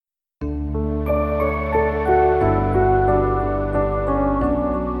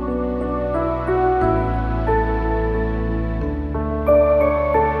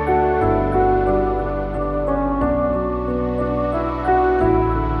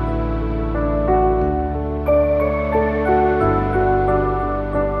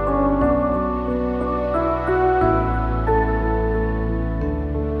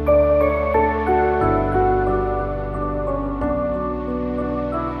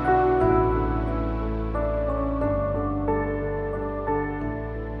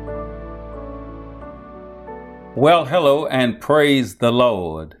Well, hello and praise the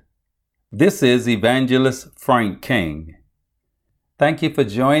Lord. This is Evangelist Frank King. Thank you for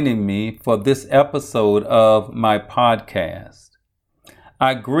joining me for this episode of my podcast.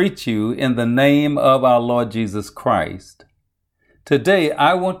 I greet you in the name of our Lord Jesus Christ. Today,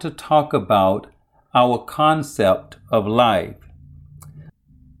 I want to talk about our concept of life.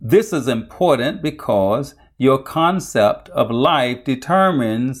 This is important because your concept of life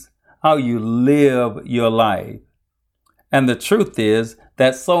determines how you live your life. And the truth is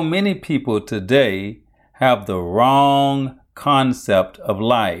that so many people today have the wrong concept of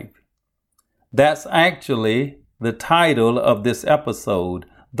life. That's actually the title of this episode,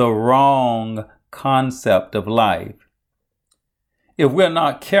 The Wrong Concept of Life. If we're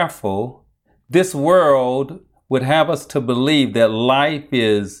not careful, this world would have us to believe that life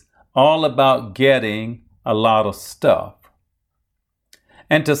is all about getting a lot of stuff.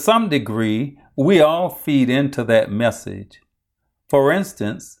 And to some degree, we all feed into that message. For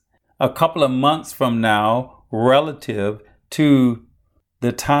instance, a couple of months from now, relative to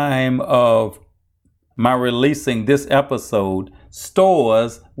the time of my releasing this episode,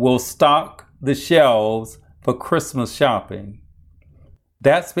 stores will stock the shelves for Christmas shopping.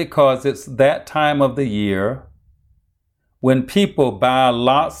 That's because it's that time of the year when people buy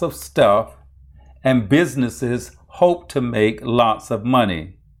lots of stuff and businesses hope to make lots of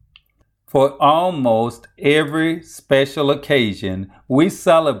money. For almost every special occasion, we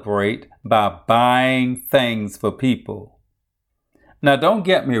celebrate by buying things for people. Now, don't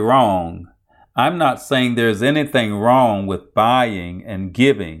get me wrong. I'm not saying there's anything wrong with buying and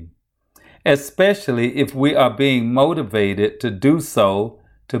giving, especially if we are being motivated to do so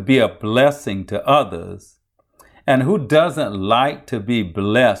to be a blessing to others. And who doesn't like to be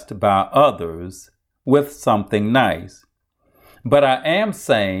blessed by others with something nice? But I am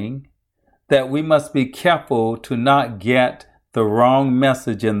saying that we must be careful to not get the wrong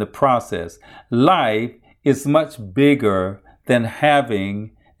message in the process. Life is much bigger than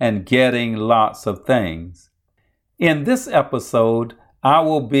having and getting lots of things. In this episode, I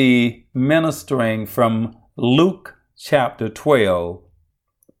will be ministering from Luke chapter 12.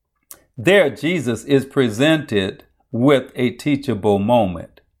 There, Jesus is presented with a teachable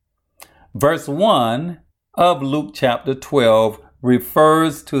moment. Verse 1 of Luke chapter 12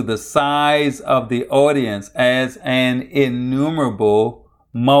 refers to the size of the audience as an innumerable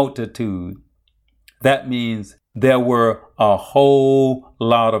multitude. That means there were a whole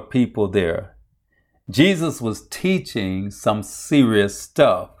lot of people there. Jesus was teaching some serious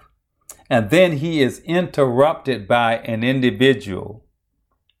stuff, and then he is interrupted by an individual.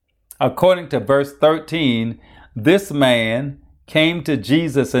 According to verse 13, this man came to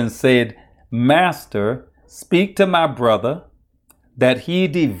Jesus and said, "Master, speak to my brother that he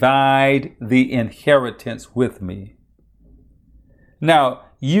divide the inheritance with me." Now,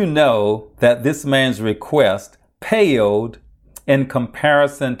 you know that this man's request paled in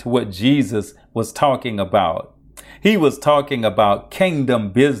comparison to what Jesus was talking about. He was talking about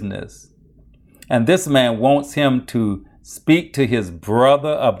kingdom business. And this man wants him to speak to his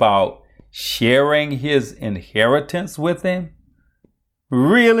brother about sharing his inheritance with him?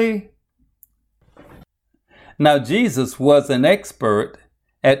 Really? Now, Jesus was an expert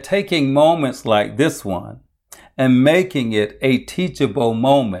at taking moments like this one and making it a teachable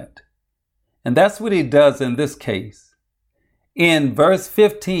moment. And that's what he does in this case. In verse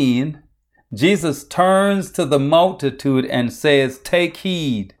 15, Jesus turns to the multitude and says, "Take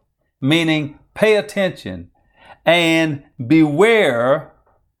heed," meaning pay attention and beware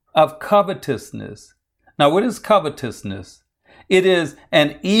of covetousness. Now, what is covetousness? It is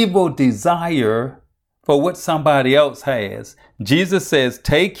an evil desire for what somebody else has. Jesus says,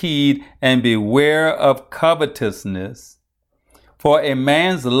 "Take heed and beware of covetousness. For a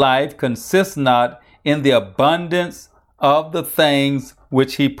man's life consists not in the abundance of the things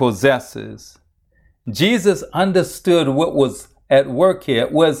which he possesses." Jesus understood what was at work here.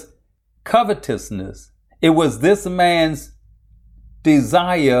 It was covetousness. It was this man's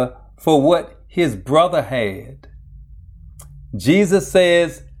desire for what his brother had. Jesus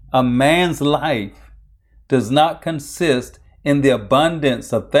says a man's life does not consist in the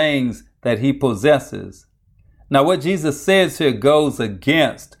abundance of things that he possesses. Now, what Jesus says here goes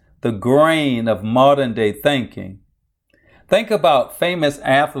against the grain of modern day thinking. Think about famous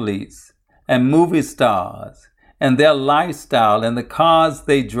athletes and movie stars and their lifestyle and the cars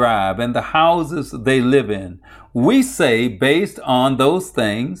they drive and the houses they live in. We say, based on those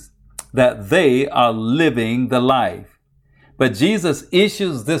things, that they are living the life. But Jesus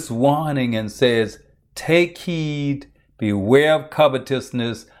issues this warning and says, "Take heed, beware of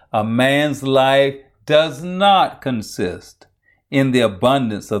covetousness. A man's life does not consist in the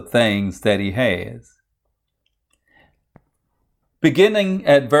abundance of things that he has. Beginning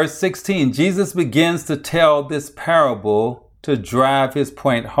at verse 16, Jesus begins to tell this parable to drive his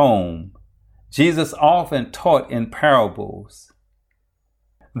point home. Jesus often taught in parables.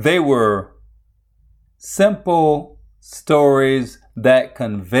 They were simple stories that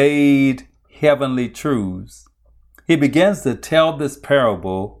conveyed heavenly truths. He begins to tell this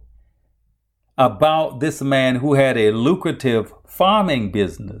parable about this man who had a lucrative farming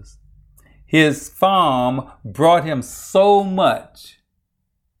business. His farm brought him so much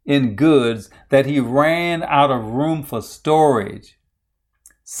in goods that he ran out of room for storage.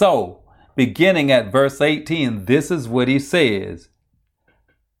 So, beginning at verse 18, this is what he says.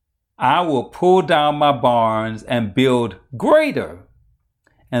 I will pull down my barns and build greater,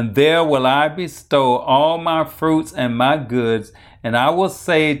 and there will I bestow all my fruits and my goods, and I will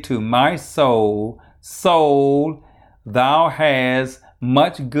say to my soul, Soul, thou hast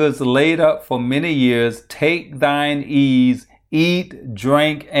much goods laid up for many years. Take thine ease, eat,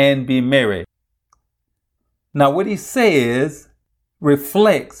 drink, and be merry. Now, what he says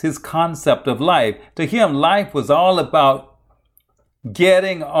reflects his concept of life. To him, life was all about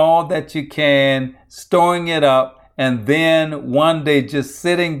getting all that you can, storing it up, and then one day just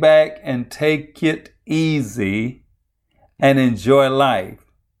sitting back and take it easy and enjoy life.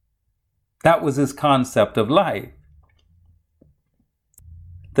 That was his concept of life.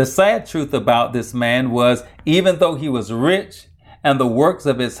 The sad truth about this man was, even though he was rich and the works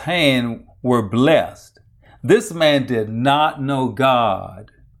of his hand were blessed, this man did not know God.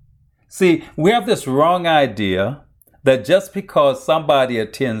 See, we have this wrong idea that just because somebody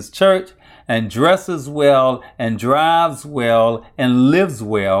attends church and dresses well and drives well and lives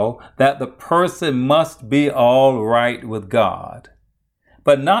well, that the person must be all right with God.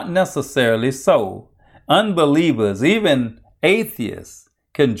 But not necessarily so. Unbelievers, even atheists,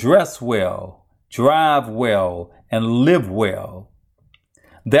 can dress well, drive well, and live well.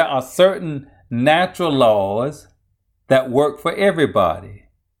 There are certain natural laws that work for everybody.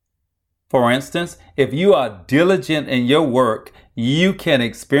 For instance, if you are diligent in your work, you can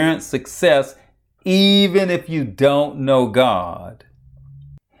experience success even if you don't know God.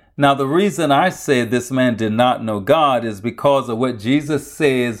 Now, the reason I say this man did not know God is because of what Jesus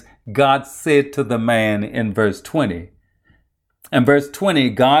says God said to the man in verse 20. In verse 20,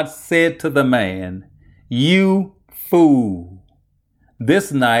 God said to the man, You fool,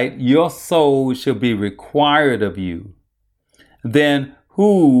 this night your soul shall be required of you. Then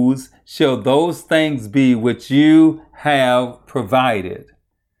whose shall those things be which you have provided?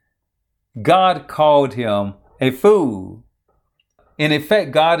 God called him a fool. In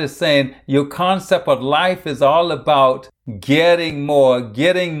effect, God is saying your concept of life is all about getting more,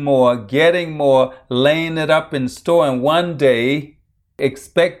 laying it up in store, and one day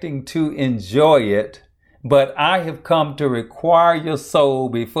expecting to enjoy it. But I have come to require your soul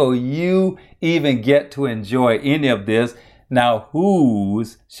before you even get to enjoy any of this. Now,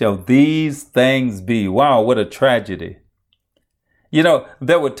 whose shall these things be? Wow, what a tragedy. You know,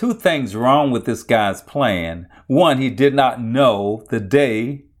 there were two things wrong with this guy's plan. One, he did not know the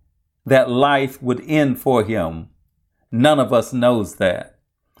day that life would end for him. None of us knows that.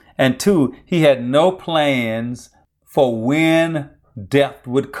 And two, he had no plans for when death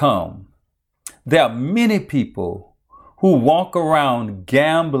would come. There are many people who walk around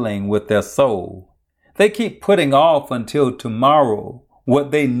gambling with their soul. They keep putting off until tomorrow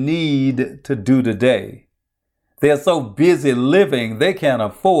what they need to do today. They're so busy living, they can't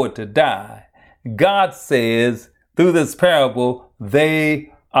afford to die. God says through this parable,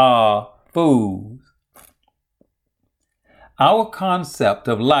 they are fools. Our concept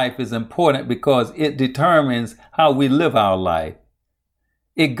of life is important because it determines how we live our life.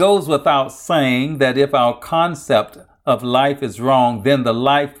 It goes without saying that if our concept of life is wrong, then the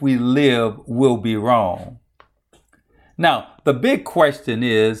life we live will be wrong. Now, the big question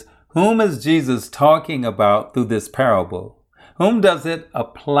is, whom is Jesus talking about through this parable? Whom does it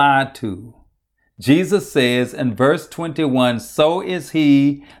apply to? Jesus says in verse 21, So is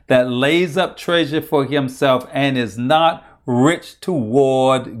he that lays up treasure for himself and is not rich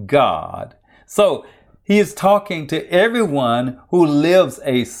toward God. So he is talking to everyone who lives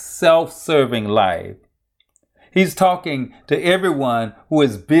a self-serving life. He's talking to everyone who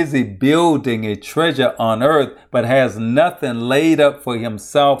is busy building a treasure on earth, but has nothing laid up for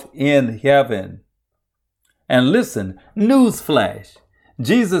himself in heaven. And listen, newsflash,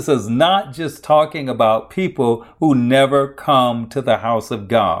 Jesus is not just talking about people who never come to the house of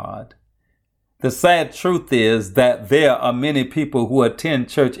God. The sad truth is that there are many people who attend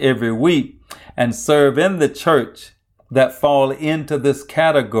church every week and serve in the church that fall into this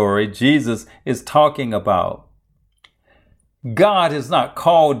category Jesus is talking about. God has not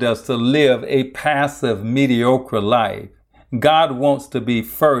called us to live a passive, mediocre life. God wants to be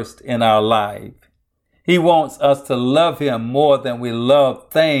first in our life. He wants us to love Him more than we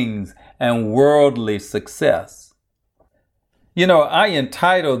love things and worldly success. You know, I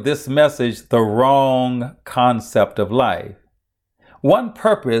entitled this message, The Wrong Concept of Life. One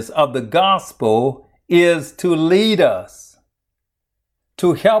purpose of the gospel is to lead us,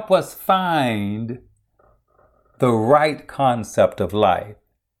 to help us find the right concept of life.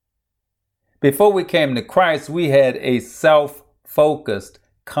 Before we came to Christ, we had a self-focused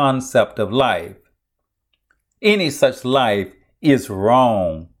concept of life. Any such life is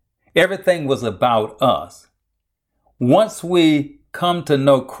wrong. Everything was about us. Once we come to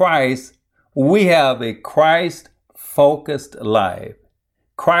know Christ, we have a Christ-focused life.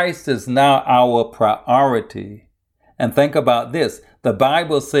 Christ is now our priority. And think about this. The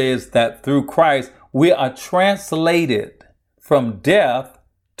Bible says that through Christ, we are translated from death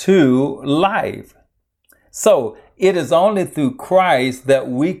to life. So it is only through Christ that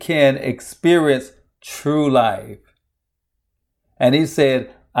we can experience true life. And He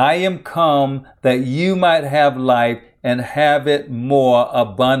said, I am come that you might have life and have it more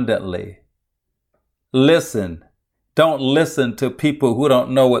abundantly. Listen. Don't listen to people who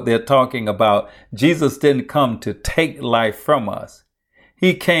don't know what they're talking about. Jesus didn't come to take life from us.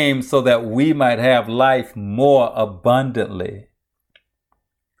 He came so that we might have life more abundantly.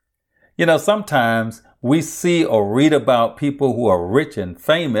 You know, sometimes we see or read about people who are rich and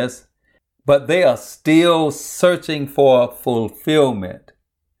famous, but they are still searching for fulfillment.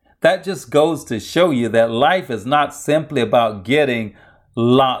 That just goes to show you that life is not simply about getting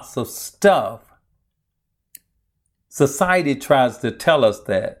lots of stuff. Society tries to tell us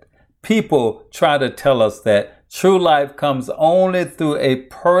that. People try to tell us that true life comes only through a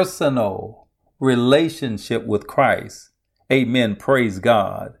personal relationship with Christ. Amen. Praise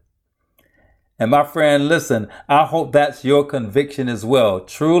God. And my friend, listen, I hope that's your conviction as well.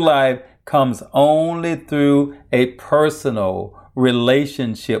 True life comes only through a personal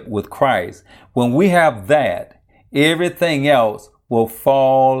relationship with Christ. When we have that, everything else will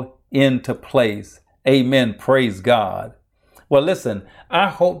fall into place. Amen. Praise God. Well, listen, I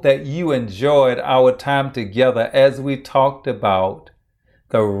hope that you enjoyed our time together as we talked about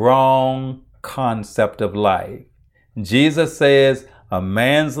the wrong concept of life. Jesus says a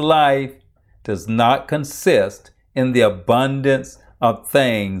man's life does not consist in the abundance of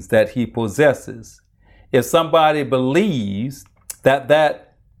things that he possesses. If somebody believes that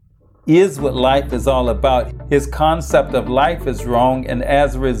is what life is all about, his concept of life is wrong, and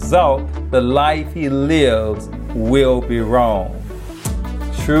as a result, the life he lives will be wrong.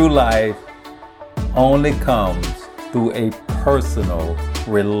 True life only comes through a personal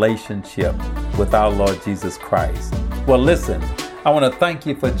relationship with our Lord Jesus Christ. Well, listen, I want to thank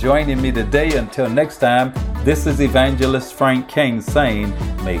you for joining me today. Until next time, this is Evangelist Frank King saying,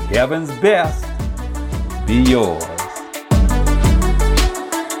 may heaven's best be yours.